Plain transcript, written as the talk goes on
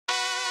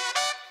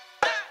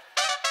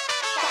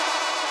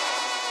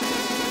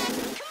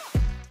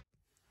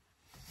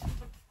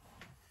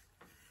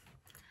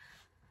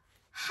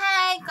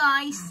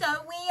guys, so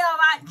we are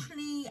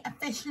actually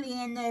officially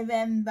in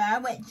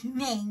November, which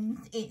means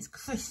it's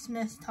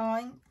Christmas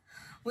time,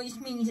 which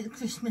means it's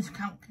Christmas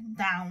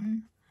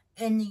countdown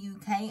in the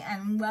UK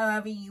and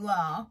wherever you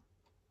are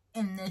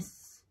in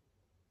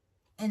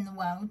the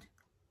world.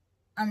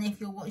 And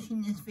if you're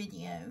watching this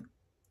video,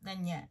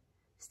 then yeah,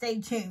 stay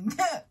tuned.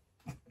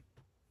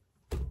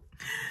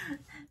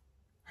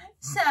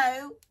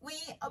 So we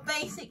are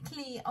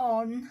basically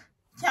on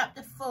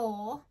chapter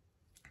 4.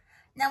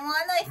 Now, when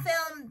I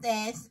filmed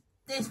this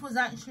was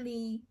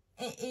actually,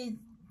 it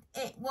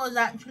was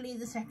actually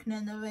the 2nd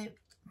of November.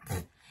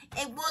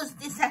 It was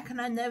the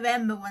 2nd of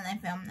November when I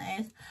filmed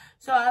this.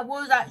 So I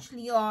was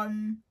actually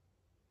on,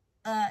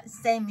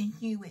 Same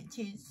as You, which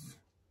is,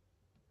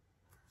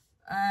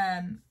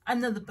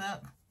 another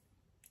book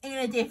in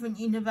a different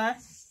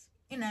universe.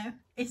 You know,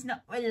 it's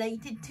not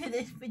related to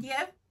this video.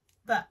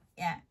 But,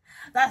 yeah,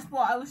 that's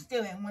what I was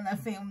doing when I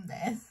filmed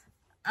this.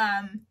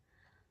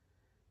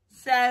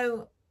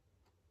 So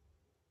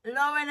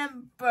Lauren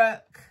and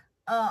Brooke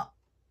are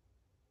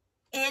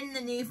in the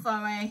New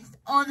Forest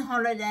on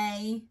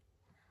holiday,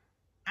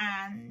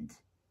 and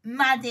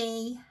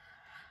Maddie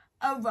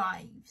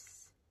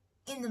arrives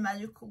in the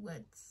magical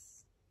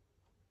woods.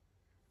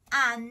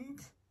 And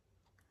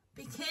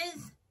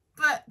because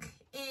Brooke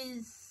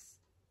is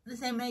the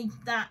same age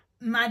that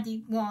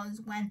Maddie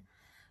was when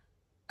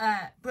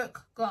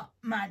Brooke got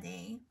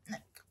Maddie. No,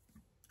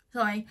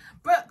 sorry,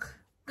 Brooke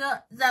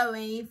got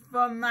Zoe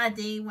from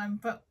Maddie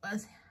when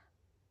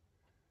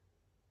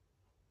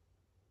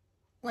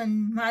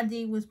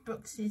Maddie was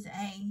Brooke's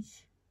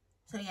age.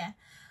 So yeah,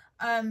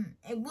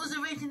 it was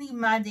originally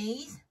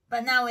Maddie's,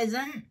 but now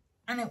isn't,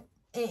 and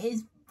it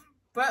is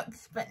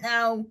Brooke's, but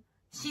now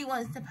she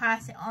wants to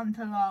pass it on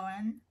to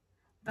Lauren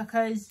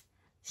because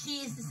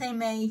she is the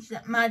same age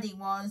that Maddie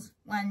was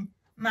when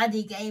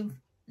Maddie gave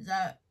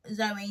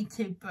Zoe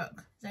to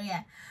Brooke. So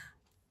yeah,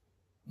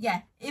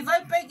 if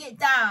I break it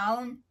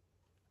down,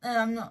 then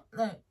I'm not,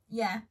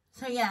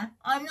 so yeah,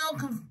 I'm not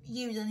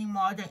confused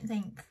anymore, I don't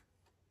think.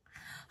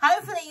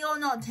 Hopefully you're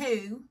not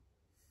too.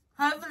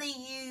 Hopefully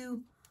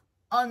you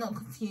are not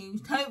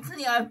confused.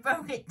 Hopefully I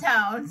broke it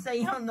down so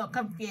you're not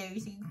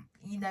confused,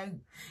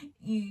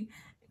 you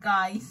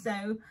guys.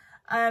 So,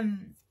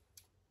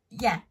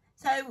 yeah.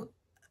 So,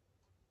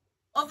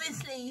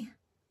 obviously,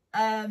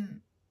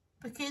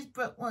 because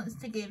Brooke wants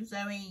to give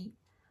Zoe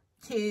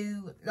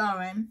to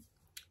Lauren,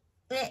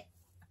 it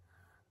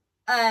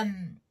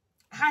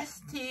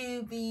has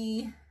to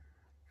be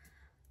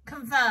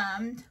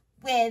confirmed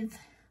with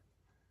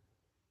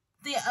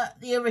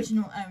the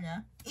original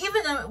owner,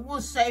 even though it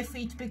was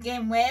Sophie to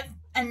begin with,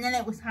 and then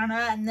it was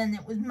Hannah, and then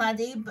it was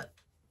Maddie. But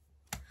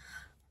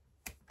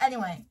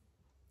anyway,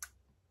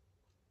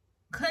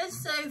 because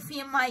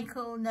Sophie and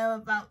Michael know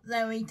about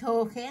Zoe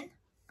talking,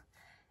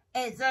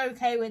 it's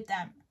okay with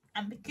them,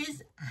 and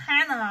because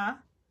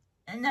Hannah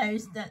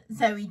knows that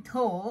Zoe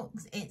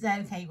talks, it's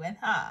okay with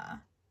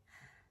her.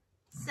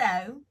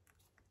 So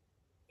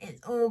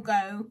it's all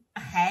go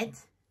ahead.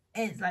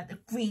 It's like the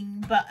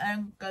green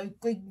button, go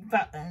green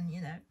button,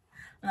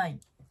 like,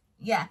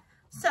 yeah.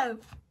 So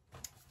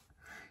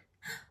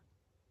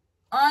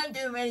I'm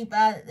doing really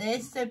bad at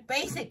this. So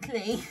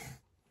basically,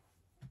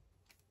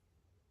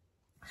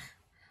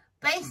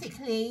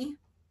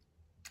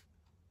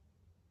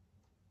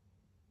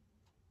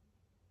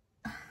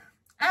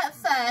 at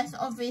first,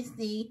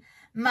 obviously,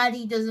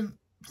 Maddie doesn't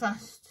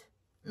trust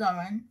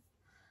Lauren,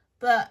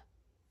 but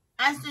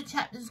as the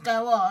chapters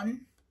go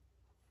on,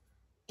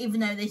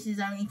 even though this is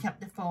only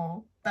chapter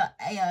 4, but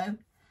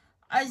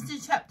as the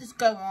chapters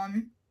go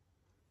on,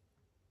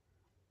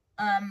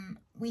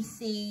 we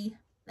see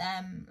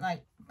them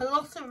like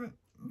blossoming,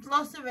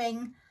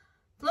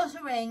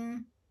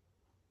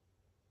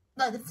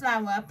 like the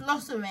flower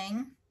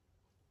blossoming,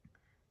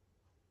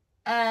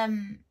 a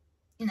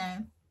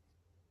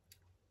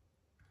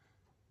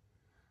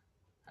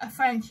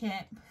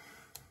friendship,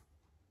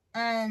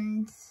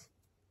 and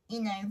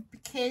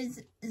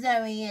because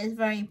Zoe is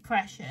very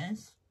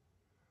precious,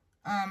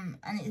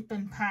 and it's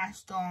been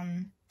passed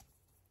on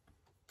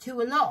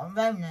to a lot of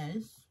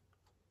owners.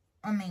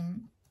 I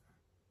mean,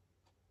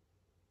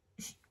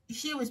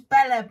 she was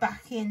Bella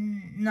back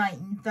in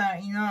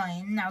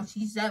 1939, now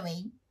she's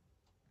Zoe.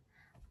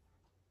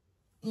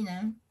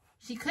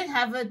 She could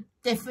have a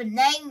different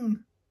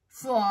name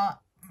for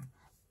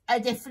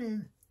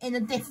in a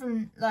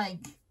different,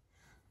 like,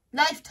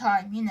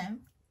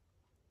 lifetime,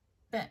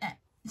 but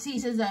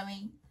she's a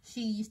Zoe.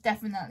 She's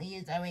definitely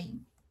a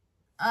Zoe.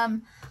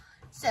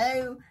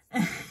 So,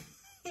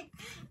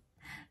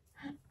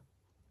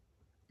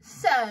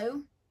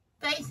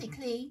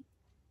 basically,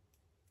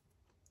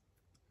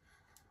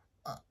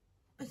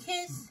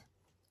 because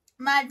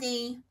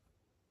Maddie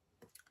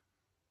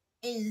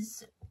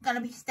is going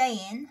to be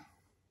staying,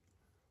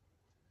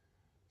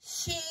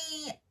 she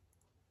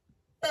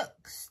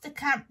books the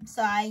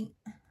campsite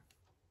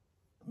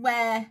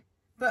where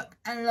Brooke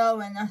and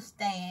Lauren are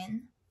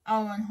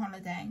on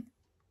holiday,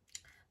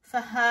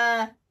 for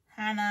her,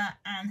 Hannah,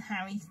 and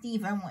Harry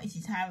Stephen,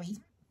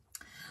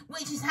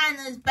 which is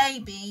Hannah's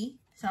baby,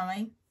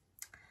 sorry,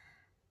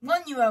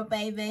 1-year-old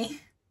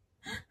baby,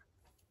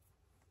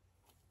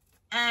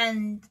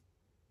 and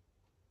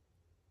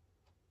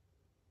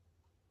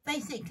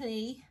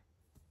basically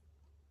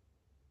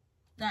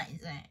that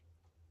is it.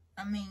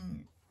 I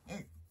mean,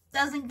 it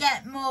doesn't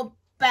get more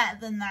better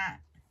than that.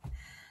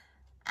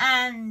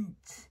 And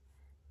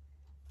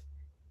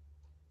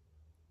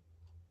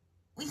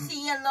we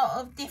see a lot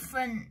of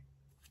different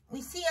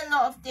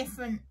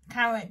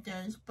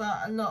characters,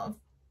 but a lot of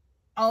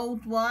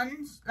old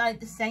ones, like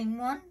the same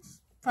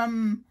ones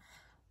from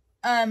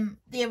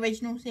the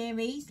original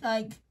series.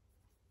 Like,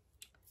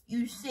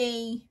 you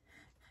see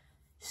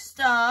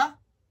Star,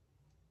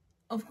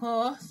 of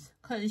course,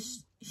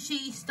 because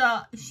she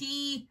stands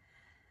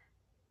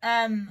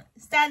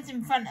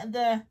in front of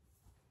the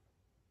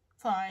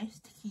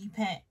forest to keep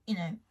it, you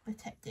know,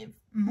 protective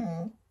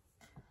more.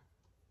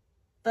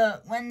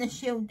 But when the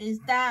shield is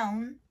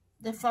down,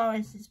 the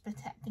forest is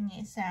protecting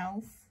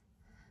itself.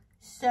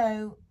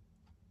 So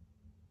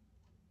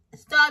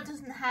Star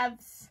doesn't have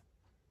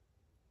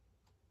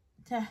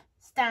to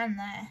stand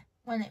there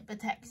when it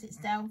protects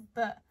itself,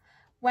 but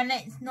when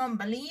it's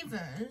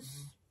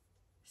non-believers,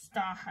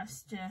 Star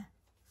has to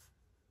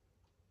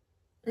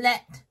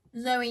let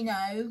Zoe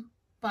know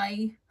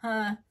by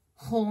her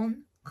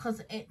horn,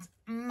 because it's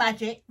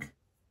magic,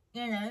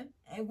 you know.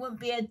 It wouldn't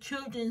be a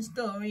children's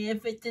story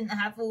if it didn't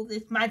have all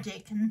this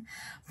magic and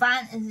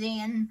fantasy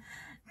and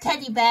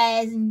teddy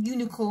bears and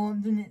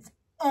unicorns, and it's,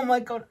 oh my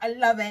god, I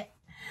love it.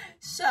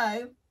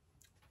 So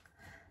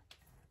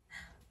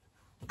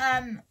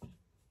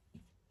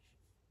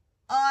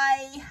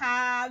I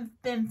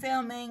have been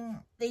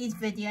filming these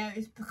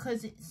videos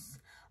because it's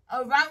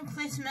around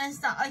Christmas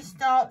that I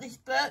start this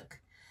book,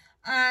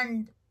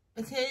 and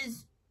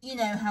because you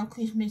know how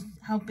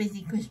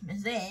busy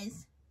Christmas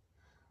is,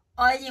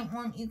 I didn't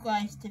want you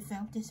guys to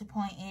feel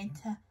disappointed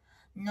to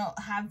not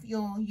have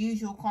your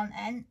usual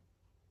content,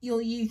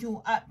 your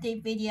usual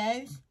update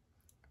videos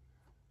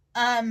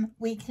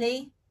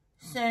weekly.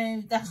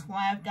 So that's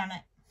why I've done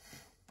it.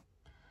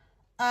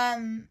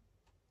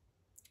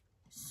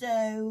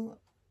 So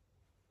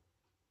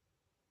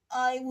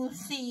I will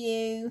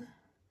see you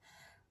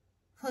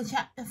for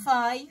chapter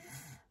 5,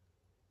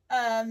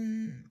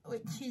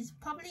 which is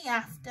probably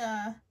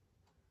after,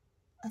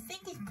 I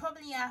think it's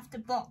probably after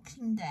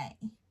Boxing Day.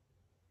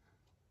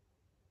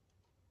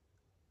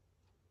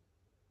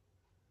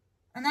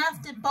 And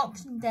after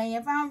Boxing Day,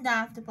 around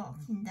after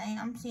Boxing Day,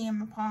 I'm seeing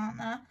my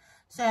partner.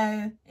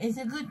 So it's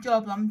a good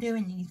job I'm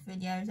doing these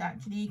videos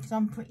actually, because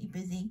I'm pretty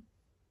busy.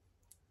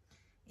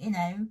 You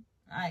know,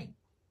 like,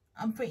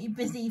 I'm pretty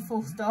busy,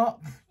 full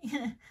stop.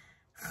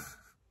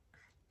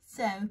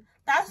 So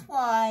that's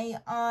why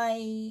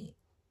I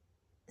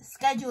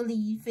schedule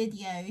these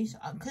videos,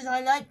 because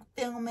I like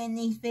filming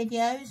these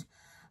videos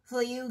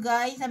for you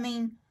guys. I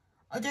mean,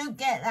 I don't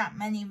get that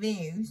many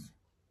views.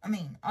 I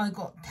mean, I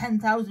got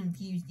 10,000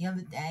 views the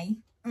other day,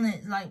 and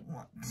it's like,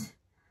 what,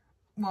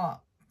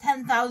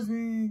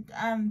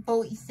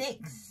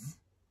 10,046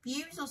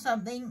 views or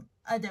something?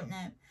 I don't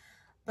know.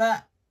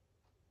 But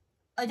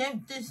I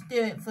don't just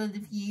do it for the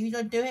views,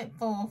 I do it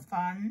for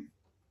fun.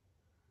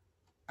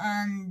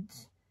 And,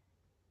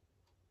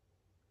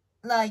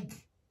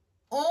 like,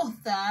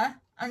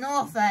 an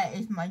author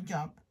is my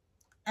job,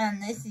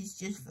 and this is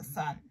just for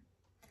fun.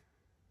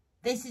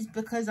 This is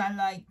because I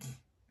like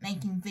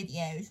making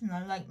videos and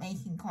I like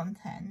making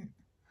content.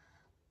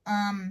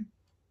 And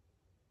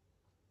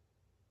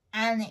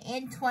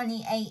in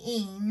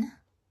 2018,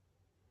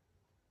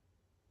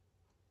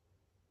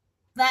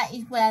 that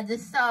is where the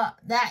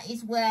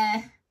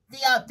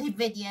update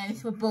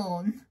videos were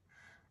born.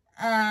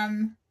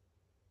 And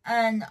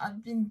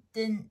I've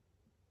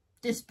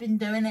just been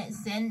doing it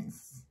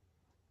since,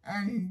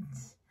 and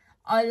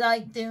I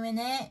like doing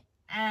it,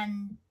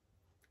 and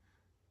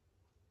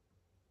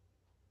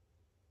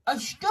I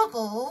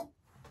struggle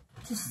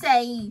to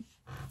say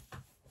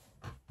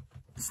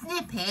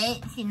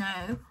snippets, you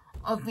know,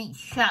 of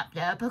each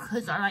chapter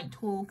because I like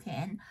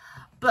talking,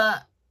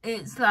 but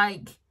it's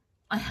like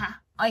I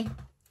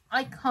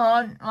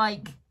can't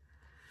like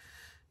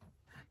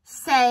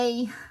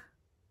say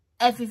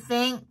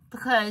everything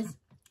because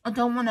I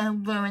don't want to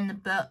ruin the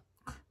book.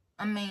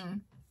 I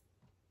mean,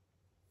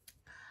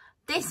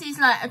 this is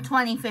like a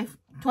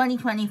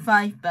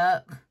 2025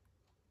 book.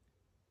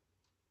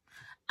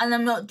 And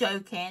I'm not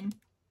joking.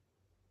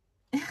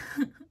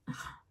 Even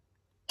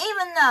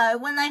though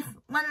when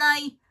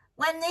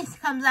this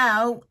comes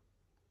out,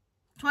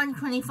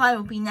 2025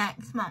 will be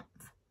next month.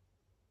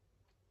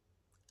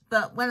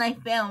 But when I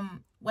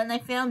film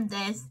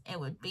this, it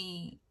would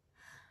be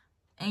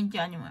in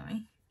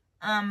January.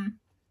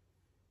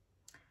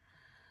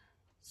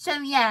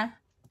 So yeah,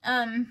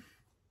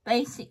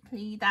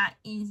 basically that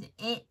is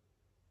it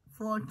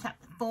for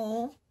chapter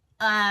 4.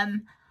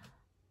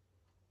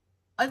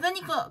 I've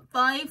only got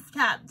 5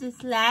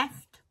 chapters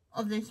left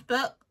of this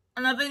book,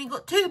 and I've only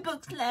got 2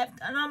 books left,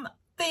 and I'm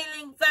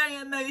feeling very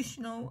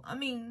emotional. I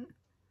mean,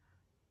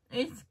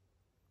 this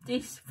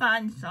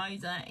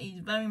franchise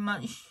is very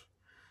much,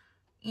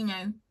 you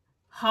know,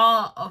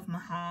 heart of my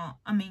heart.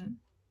 I mean,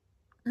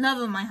 love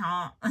of my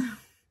heart.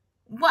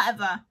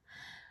 Whatever.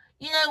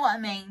 You know what I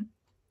mean?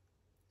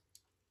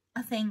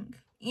 I think.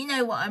 You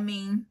know what I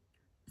mean.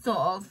 Sort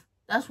of.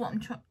 That's what I'm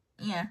trying.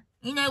 Yeah.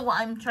 You know what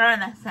I'm trying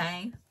to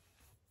say.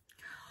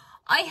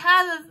 I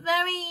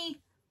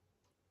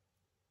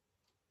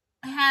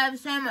have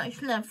so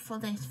much love for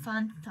this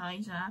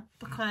fansizer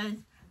because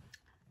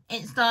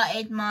it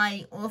started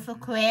my author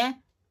career.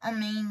 I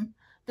mean,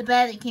 The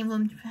Bear That Came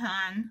From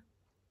Japan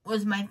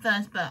was my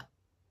first book.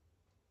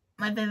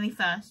 My very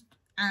first.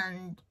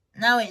 And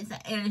now it's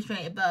an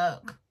illustrated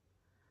book,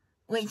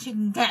 which you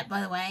can get,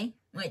 by the way,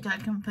 which I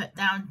can put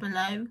down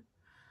below.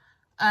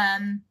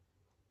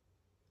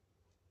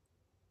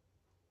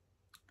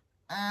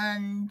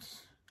 And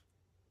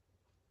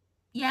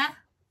yeah,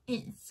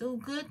 it's all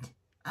good.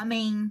 I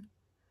mean,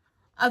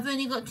 I've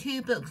only got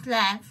 2 books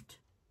left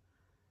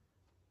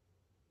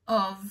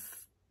of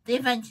The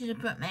Adventures of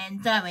Brookman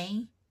and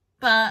Zoe,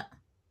 but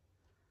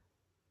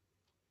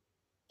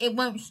it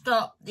won't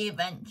stop the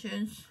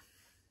adventures.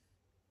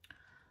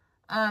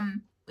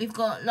 We've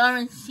got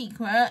Lauren's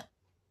Secret,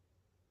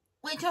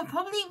 which I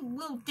probably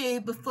will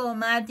do before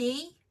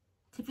Maddie,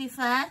 to be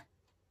fair.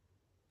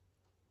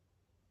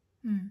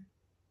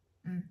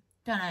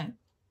 Don't know.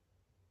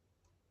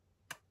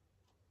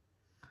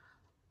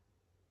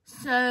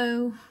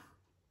 So,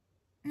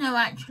 no,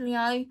 actually,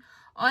 I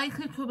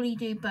could probably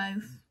do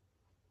both.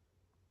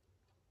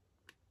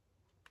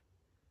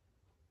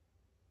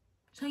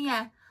 So,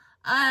 yeah.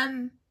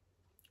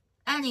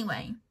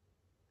 Anyway.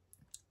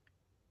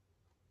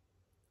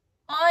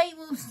 I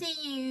will see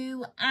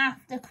you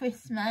after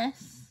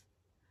Christmas.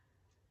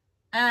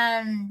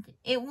 And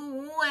it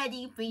will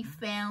already be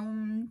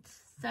filmed.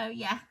 So,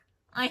 yeah.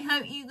 I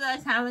hope you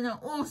guys have an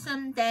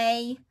awesome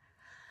day.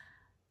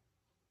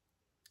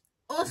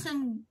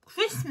 Awesome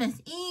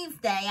Christmas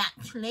Eve day,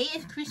 actually.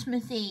 It's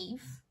Christmas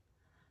Eve.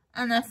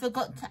 And I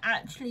forgot to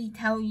actually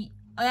tell you.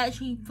 I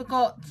actually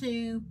forgot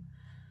to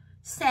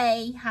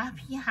say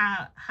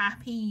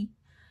happy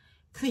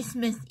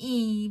Christmas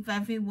Eve,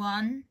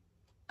 everyone.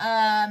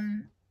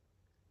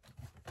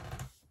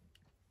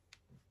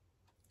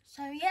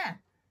 So yeah.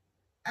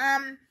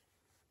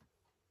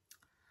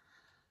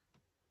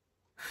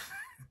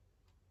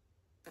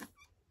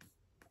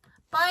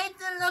 By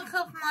the look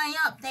of my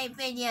update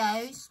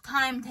videos,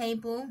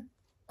 timetable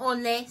or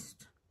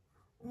list,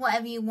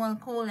 whatever you want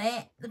to call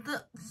it, the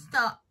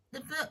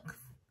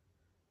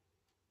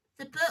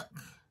book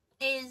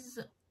is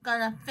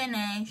gonna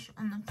finish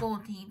on the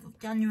 14th of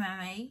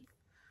January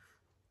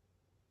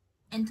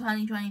in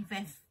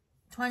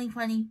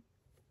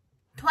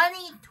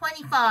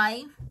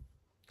 2025.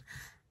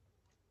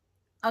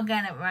 I'll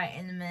get it right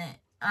in a minute.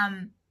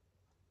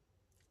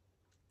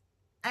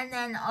 And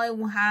then I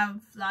will have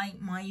like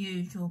my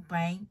usual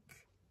break.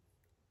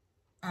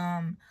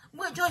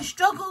 Which I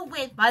struggle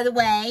with, by the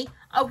way.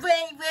 I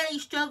really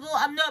struggle.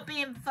 I'm not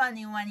being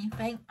funny or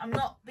anything. I'm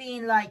not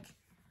being like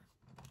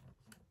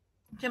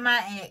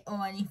dramatic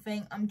or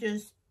anything. I'm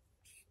just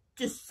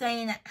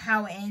saying it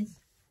how it is.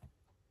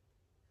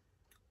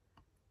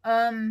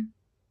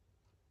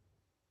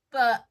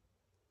 But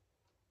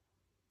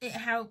it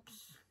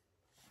helps.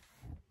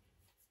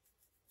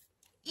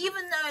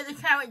 Even though the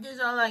characters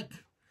are like,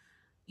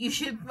 you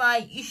should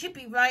write, you should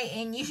be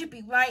writing,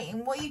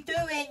 what are you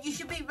doing? You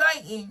should be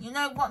writing, you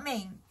know what I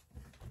mean?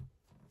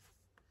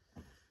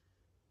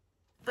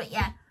 But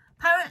yeah,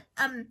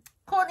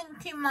 according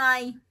to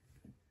my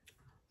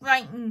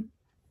writing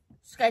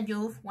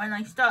schedule when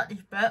I start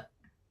this book,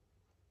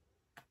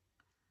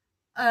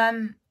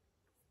 I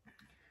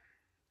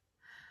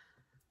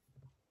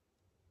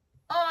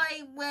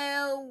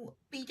will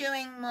be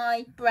doing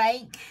my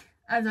break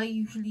as I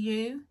usually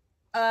do,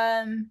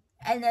 and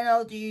then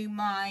I'll do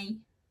my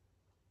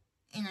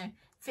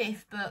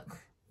 5th book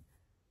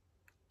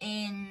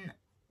in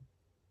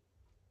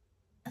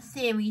a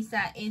series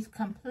that is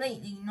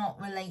completely not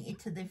related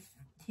to this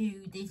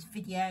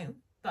video,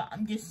 but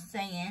I'm just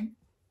saying.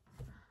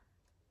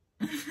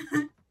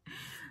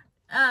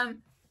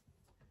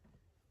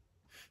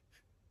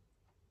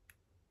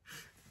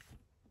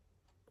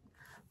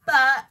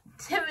 But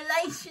to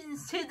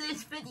relations to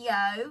this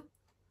video,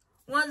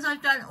 once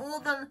I've done all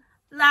the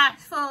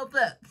last 4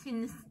 books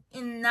in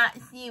that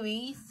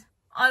series,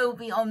 I will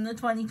be on the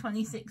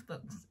 2026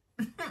 books.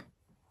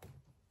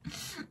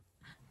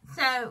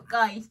 So,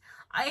 guys,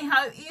 I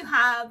hope you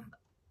have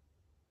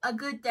a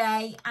good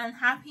day and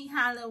I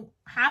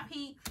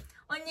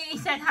nearly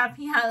said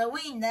happy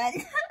Halloween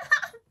then.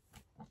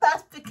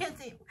 That's because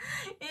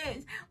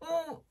it's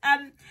all,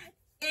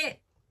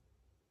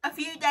 a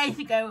few days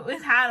ago it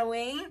was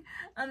Halloween.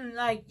 And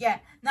like, yeah,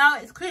 now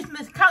it's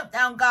Christmas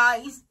countdown,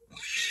 guys.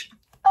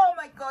 Oh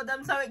my god,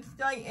 I'm so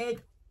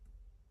excited.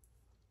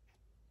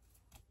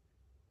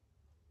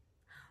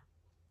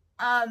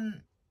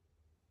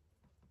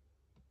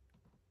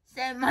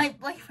 So my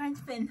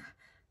boyfriend's been,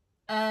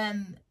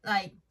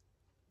 like,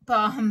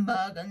 bar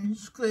humbug and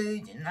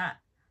Scrooge and that,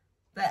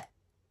 but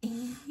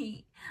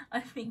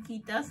I think he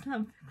does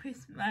love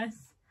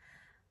Christmas.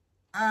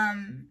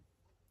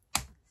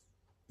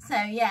 So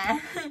yeah.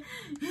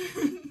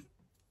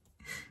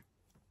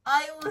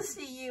 I will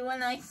see you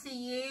when I see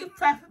you,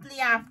 preferably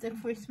after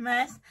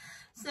Christmas.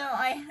 So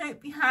I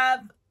hope you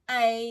have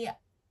a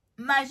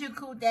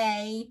magical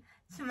day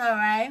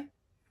tomorrow.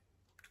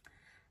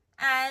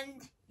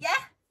 And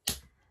yeah,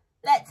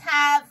 let's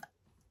have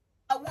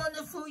a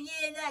wonderful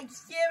year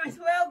next year as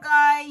well,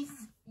 guys.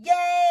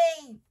 Yay!